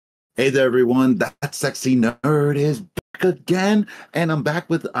Hey there, everyone. That sexy nerd is back again, and I'm back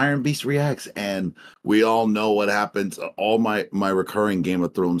with Iron Beast Reacts. And we all know what happens. All my recurring Game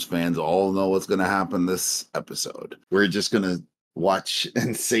of Thrones fans all know what's going to happen this episode. We're just going to watch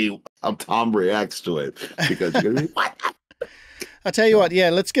and see how Tom reacts to it because you're going to be what? I'll tell you what, yeah,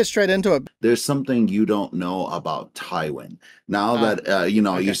 let's get straight into it. There's something you don't know about Tywin. Now that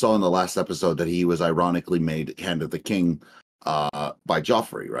you saw in the last episode that he was ironically made Hand of the King by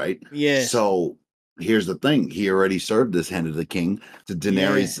Joffrey, right? Yeah. So here's the thing: he already served this Hand of the King to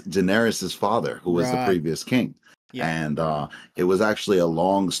Daenerys's father, who was the previous king. Yeah. And it was actually a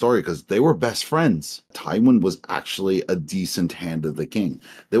long story because they were best friends. Tywin was actually a decent Hand of the King.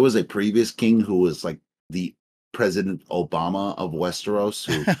 There was a previous king who was like the President Obama of Westeros,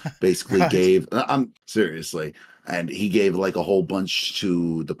 who basically gave, I'm seriously, and he gave like a whole bunch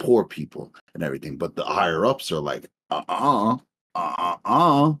to the poor people and everything. But the higher ups are like, they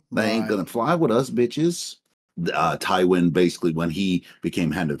ain't gonna fly with us, bitches. Tywin, basically, when he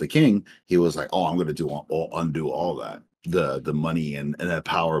became Hand of the King, he was like, oh, I'm gonna undo all that, the money and that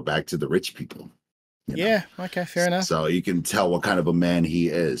power back to the rich people. Yeah, okay, fair enough. So you can tell what kind of a man he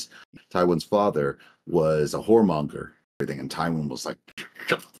is. Tywin's father was a whoremonger, everything, and Tywin was like,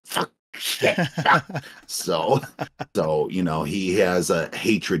 fuck shit. so he has a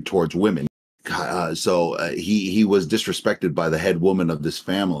hatred towards women. He was disrespected by the head woman of this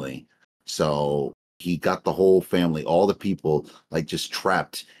family. So he got the whole family, all the people, like just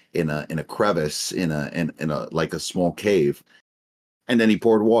trapped in a crevice in a like a small cave. And then he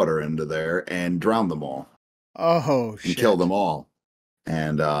poured water into there and drowned them all. Oh, shit. He killed them all.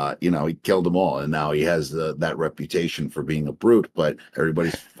 And, he killed them all. And now he has that reputation for being a brute, but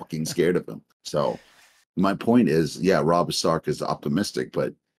everybody's fucking scared of him. So my point is, yeah, Robb Stark is optimistic,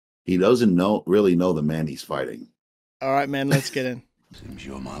 but he doesn't really know the man he's fighting. All right, man, let's get in. Seems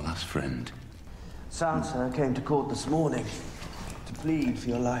you're my last friend. Sansa came to court this morning to plead for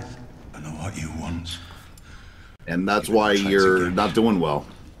your life. I know what you want. And that's why you're not doing well.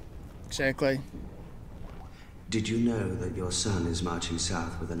 Exactly. Did you know that your son is marching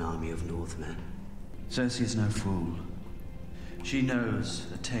south with an army of Northmen? Cersei's no fool. She knows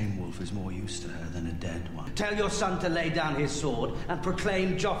a tame wolf is more use to her than a dead one. Tell your son to lay down his sword and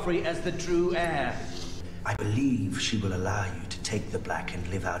proclaim Joffrey as the true heir. I believe she will allow you to take the black and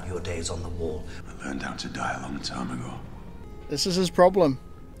live out your days on the wall. I learned how to die a long time ago. This is his problem.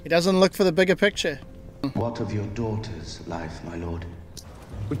 He doesn't look for the bigger picture. What of your daughter's life, my lord?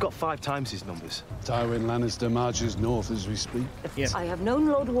 We've got 5 times his numbers. Tywin Lannister marches north as we speak. Yep. I have known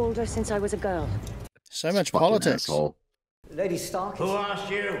Lord Walder since I was a girl. So much politics. Asshole. Lady Stark. Who asked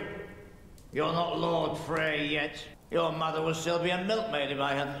you? You're not Lord Frey yet. Your mother would still be a milkmaid if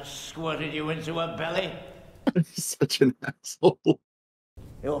I hadn't squirted you into her belly. Such an asshole.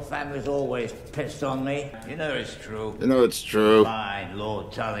 Your family's always pissed on me. You know it's true. You know it's true. Mine,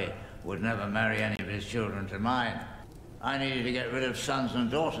 Lord Tully, would never marry any of his children to mine. I needed to get rid of sons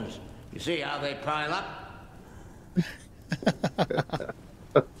and daughters. You see how they pile up?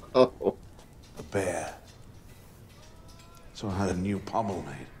 Oh. A bear. So I had a new pommel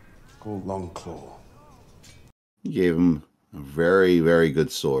made called Longclaw. He gave him a very, very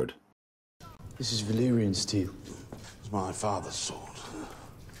good sword. This is Valyrian steel. It's my father's sword.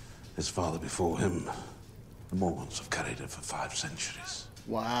 His father before him. The Mormons have carried it for 5 centuries.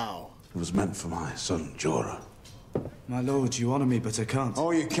 Wow. It was meant for my son, Jorah. My lord, you honor me, but I can't.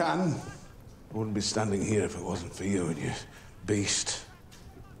 Oh, you can. I wouldn't be standing here if it wasn't for you and your beast.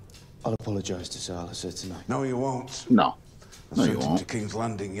 I'll apologize to Salazar tonight. No, you won't. No. I No, you sent him won't. to King's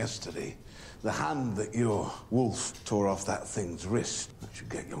Landing yesterday. The hand that your wolf tore off that thing's wrist, that should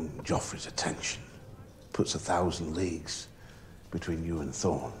get young Joffrey's attention. Puts 1,000 leagues between you and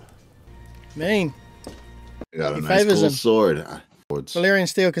Thorne. Mean. He got a He nice favors cool him. sword. Valyrian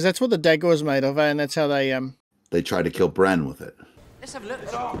steel, because that's what the dagger was made of, and that's how they They tried to kill Bran with it. Let's have a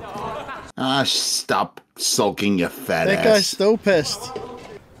look. Stop sulking, you fat That ass. guy's still pissed.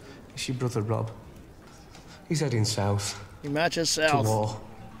 It's your brother Rob. He's heading south. He marches To south. war.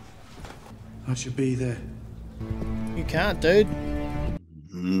 I should be there. You can't, dude.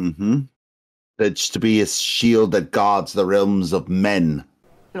 Mm-hmm. It's to be a shield that guards the realms of men.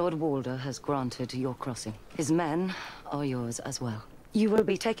 Lord Walder has granted your crossing. His men are yours as well. You will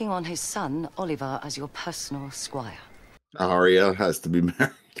be taking on his son, Oliver, as your personal squire. Arya has to be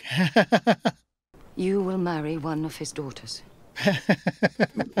married. You will marry one of his daughters. Did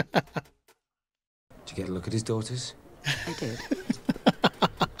you get a look at his daughters? I did.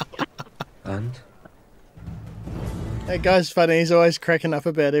 And? That guy's funny. He's always cracking up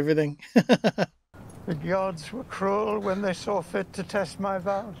about everything. The gods were cruel when they saw fit to test my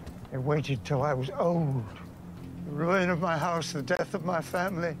vows. I waited till I was old. The ruin of my house, the death of my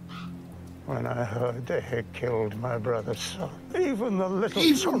family. When I heard they had killed my brother's son. Even the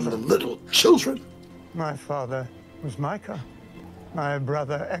little children. My father was Micah. My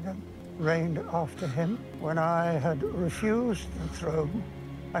brother Egan reigned after him when I had refused the throne,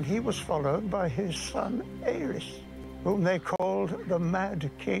 and he was followed by his son Aerys, whom they called the Mad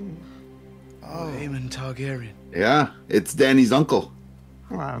King. Oh, Aemon Targaryen. Yeah, it's Dany's uncle.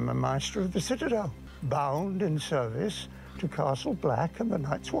 I'm a master of the Citadel, bound in service to Castle Black and the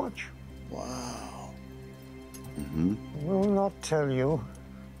Night's Watch. Wow. Mm-hmm. I will not tell you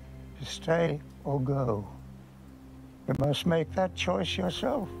to stay or go. You must make that choice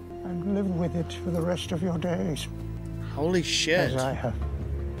yourself and live with it for the rest of your days. Holy shit. As I have.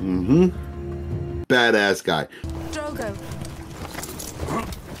 Mm-hmm. Badass guy. Drogo.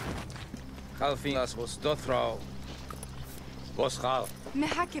 Galfinas was dothral. Boschal.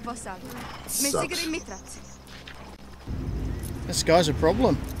 Mehake vosal. Sucks. Mesigri mitrat. This guy's a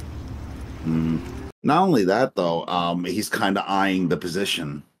problem. Not only that, though, he's kind of eyeing the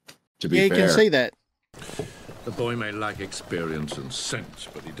position, to be Yeah, you fair. can see that. The boy may lack experience and sense,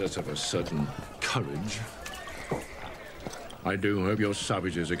 but he does have a certain courage. I do hope your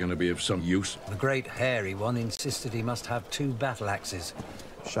savages are going to be of some use. The great hairy one insisted he must have 2 battle axes.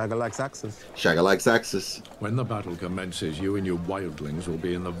 Shagger likes axes. Shagger likes axes. When the battle commences, you and your wildlings will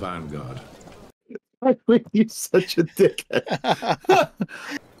be in the vanguard. You're such a dickhead.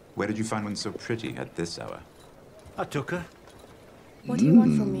 Where did you find one so pretty at this hour? I took her. What do you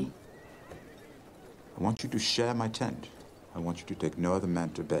want from me? I want you to share my tent. I want you to take no other man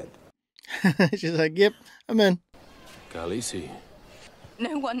to bed. She's like, yep, I'm in. Khaleesi.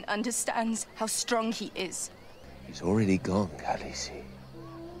 No one understands how strong he is. He's already gone, Khaleesi.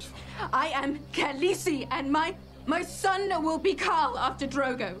 I am Khaleesi, and my son will be Khal after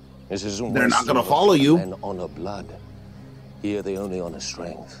Drogo. This isn't They're not gonna follow you. Men honor blood. Here they only honor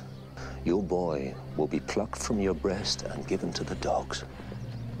strength. Your boy will be plucked from your breast and given to the dogs.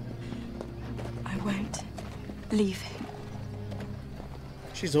 I won't leave him.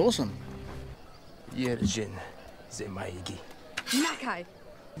 She's awesome. Yerjin. Zemaigi. Nakai.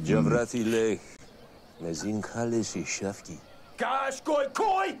 Javrati lech. Mezin Khaleesi shafki. Kash koi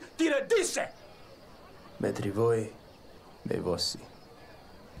koi tira disse. Medrivoi mevossi.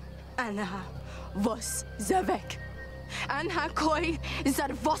 Anha vos zavek. Anha koi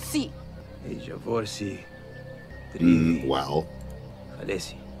zarvossi. Ejavorsi. Well.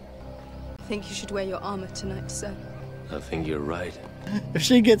 Khaleesi. I think you should wear your armor tonight, sir. I think you're right. If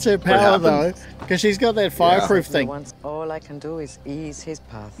she gets her power, though, because she's got that fireproof thing. Once all I can do is ease his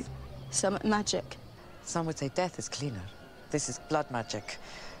path. Some magic. Some would say death is cleaner. This is blood magic.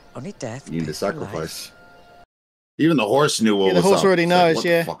 Only death. You need to sacrifice. Even the horse knew what was the horse up. already It's knows, what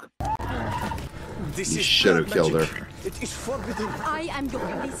yeah. the fuck? You should have killed her. It is forbidden. I am your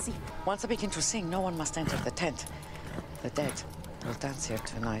Khaleesi. Once I begin to sing, no one must enter the tent. The dead will dance here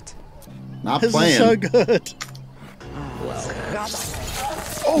tonight. Not This playing. is so good.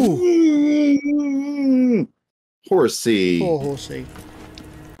 Oh! Horsey. Poor horsey.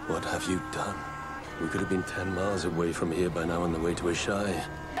 What have you done? We could have been 10 miles away from here by now on the way to Ashai.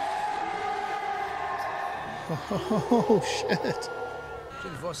 Oh, shit.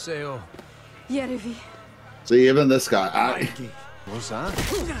 Jinvoseo. Yerevi. See, even this guy. What's that?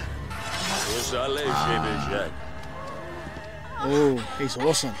 Oh, he's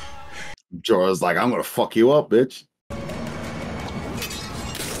awesome. Jorah's like, I'm gonna fuck you up, bitch.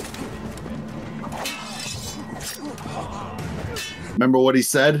 Remember what he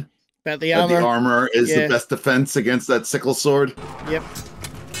said? About the That armor. the armor is Yeah. the best defense against that sickle sword. Yep.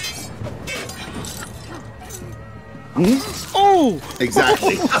 Oh!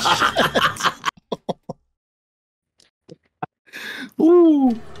 Exactly.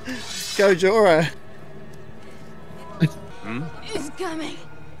 Ooh. Go, Jorah. He's coming.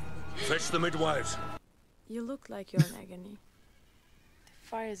 Fetch the midwives. You look like you're in agony. The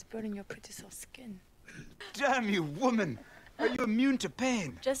fire is burning your pretty soft skin. Damn you, woman! Are you immune to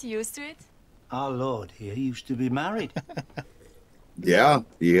pain? Just used to it? Our lord here used to be married. Yeah,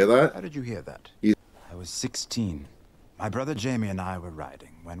 you hear that? How did you hear that? You- I was 16. My brother Jamie and I were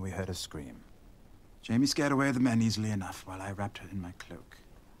riding when we heard a scream. Jamie scared away the men easily enough while I wrapped her in my cloak.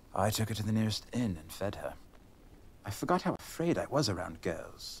 I took her to the nearest inn and fed her. I forgot how afraid I was around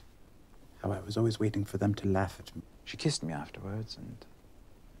girls. How I was always waiting for them to laugh at me. She kissed me afterwards and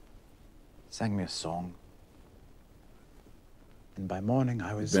sang me a song. And by morning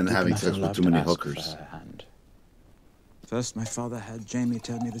I was Been deep having enough sex in with love too to many ask hookers. for her hand. First, my father had Jamie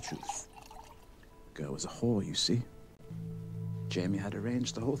tell me the truth. Girl was a whore, you see. Jaime had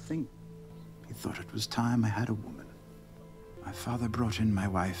arranged the whole thing. He thought it was time I had a woman. My father brought in my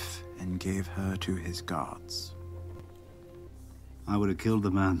wife and gave her to his guards. I would have killed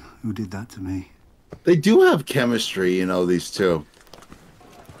the man who did that to me. They do have chemistry, you know, these two.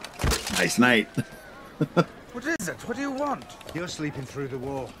 Nice night. What is it? What do you want? You're sleeping through the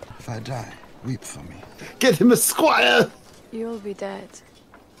war. If I die, weep for me. Get him a squire! You'll be dead.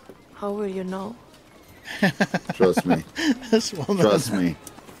 How will you know? Trust me. This woman. Trust me.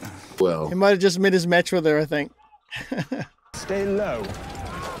 Well. He might have just made his match with her, I think. Stay low.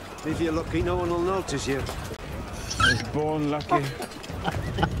 If you're lucky, no one will notice you. I was born lucky.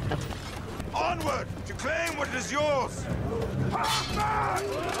 Onward to claim what is yours.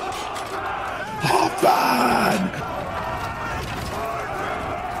 Hoffman!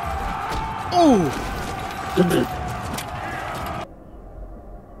 Oh!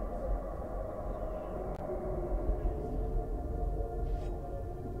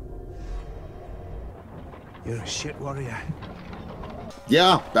 You're a shit warrior.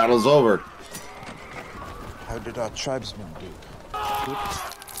 Yeah, battle's over. How did our tribesmen do? Good.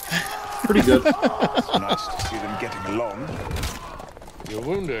 Pretty good. It's nice to see them getting along. You're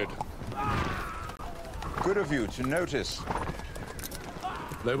wounded. Good of you to notice.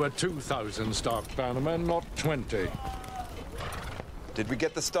 There were 2,000 Stark bannermen, not 20. Did we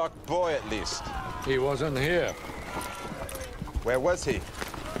get the Stark boy at least? He wasn't here. Where was he?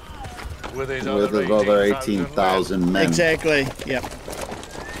 With his With other other 18,000 18,000 men. Exactly, yep.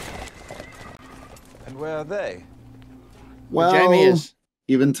 And where are they? Well, Jaime is.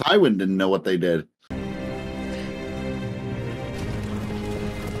 Even Tywin didn't know what they did.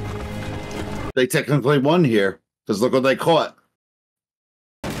 They technically won here, because look what they caught.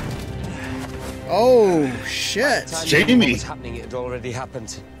 Oh, shit. Jaime. What was happening, it had already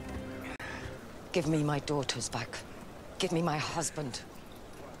happened. Give me my daughters back. Give me my husband.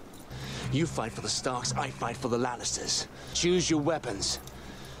 You fight for the Starks, I fight for the Lannisters. Choose your weapons,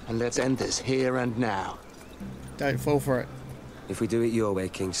 and let's end this here and now. Don't fall for it. If we do it your way,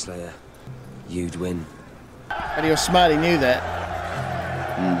 Kingslayer, you'd win. But he was smart, he knew that.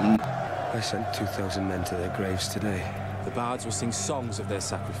 I sent 2,000 men to their graves today. The bards will sing songs of their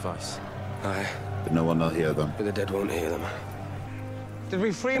sacrifice. Aye. But no one will hear them. But the dead won't hear them. Did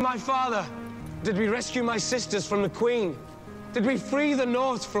we free my father? Did we rescue my sisters from the Queen? Did we free the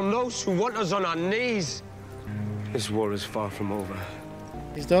North from those who want us on our knees? This war is far from over.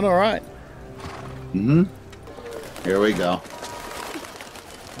 He's done all right. Here we go.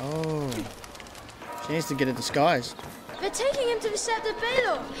 Oh. She needs to get a disguise. They're taking him to the Sept of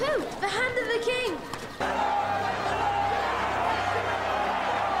Baelor. Who? The Hand of the King.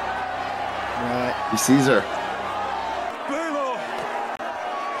 Right. He sees her. Baelor!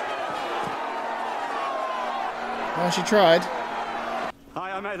 Oh, she tried. I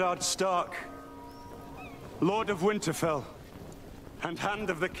am Eddard Stark, Lord of Winterfell, and Hand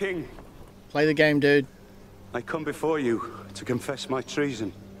of the King. Play the game, dude. I come before you to confess my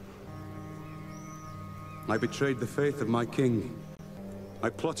treason. I betrayed the faith of my king. I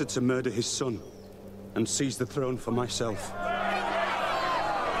plotted to murder his son and seize the throne for myself.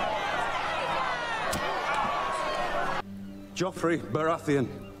 Joffrey Baratheon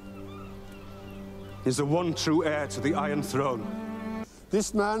is the one true heir to the Iron Throne.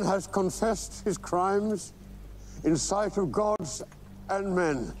 This man has confessed his crimes in sight of gods and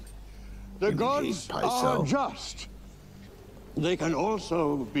men. The gods are just. They can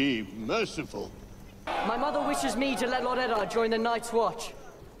also be merciful. My mother wishes me to let Lord Eddard join the Night's Watch,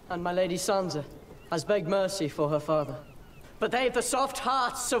 and my Lady Sansa has begged mercy for her father. But they have the soft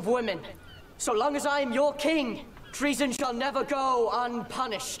hearts of women. So long as I am your king, treason shall never go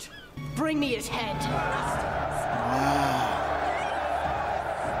unpunished. Bring me his head.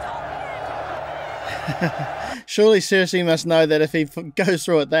 Surely Cersei must know that if he goes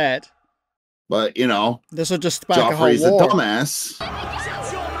through at that. But, you know, this will just spark Joffrey's a whole war. a dumbass.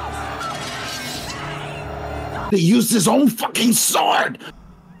 He used his own fucking sword!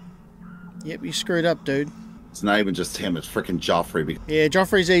 Yep, you screwed up, dude. It's not even just him, it's freaking Joffrey. Yeah,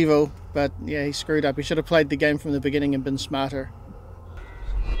 Joffrey's evil, but yeah, he screwed up. He should have played the game from the beginning and been smarter.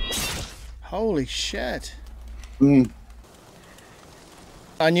 Holy shit.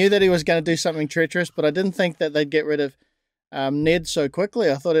 I knew that he was going to do something treacherous, but I didn't think that they'd get rid of Ned so quickly.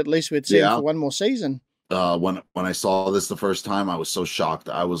 I thought at least we'd see him for one more season. When I saw this the first time, I was so shocked.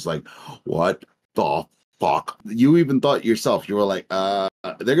 I was like, what the fuck? You even thought yourself, you were like,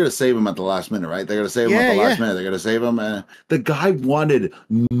 they're going to save him at the last minute, right? They're going to save him at the last minute. They're going to save him. The guy wanted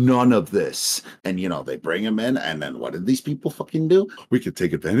none of this. And, you know, they bring him in. And then what did these people fucking do? We could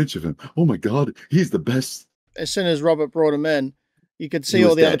take advantage of him. Oh, my God. He's the best. As soon as Robert brought him in, You could see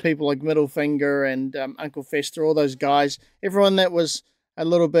all the other people like Middlefinger and Uncle Fester, all those guys, everyone that was a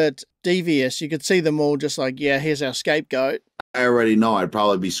little bit devious. You could see them all just like, yeah, here's our scapegoat. I already know I'd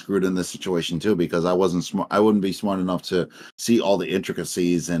probably be screwed in this situation too, because I wasn't smart. I wouldn't be smart enough to see all the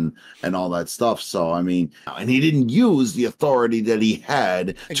intricacies and all that stuff. So I mean, and he didn't use the authority that he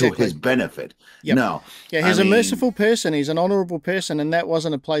had to his benefit. Yep. No, yeah, he's a merciful person. He's an honorable person, and that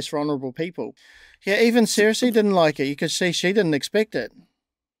wasn't a place for honorable people. Yeah, even Cersei didn't like it. You could see she didn't expect it.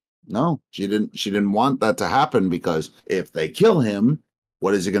 No, she didn't. She didn't want that to happen, because if they kill him,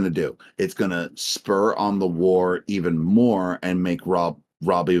 what is it going to do? It's going to spur on the war even more and make Robb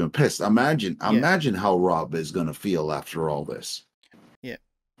even pissed. Imagine how Robb is going to feel after all this. Yeah.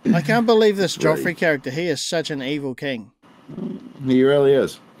 I can't believe this Joffrey character. He is such an evil king. He really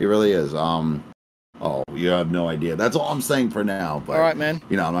is. He really is. Oh, you have no idea. That's all I'm saying for now. But, all right, man.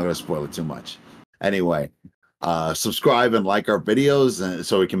 I'm not going to spoil it too much. Anyway, subscribe and like our videos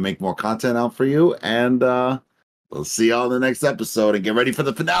so we can make more content out for you. And, we'll see y'all in the next episode, and get ready for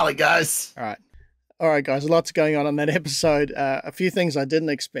the finale, guys. All right, guys. Lots going on in that episode. A few things I didn't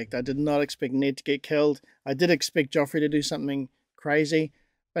expect. I did not expect Ned to get killed. I did expect Joffrey to do something crazy.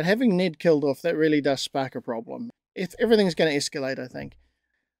 But having Ned killed off, that really does spark a problem. Everything's going to escalate, I think.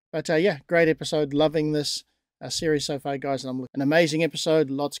 But yeah, great episode. Loving this series so far, guys. And an amazing episode.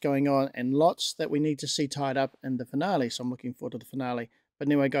 Lots going on, and lots that we need to see tied up in the finale. So I'm looking forward to the finale. But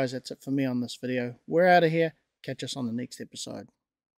anyway, guys, that's it for me on this video. We're out of here. Catch us on the next episode.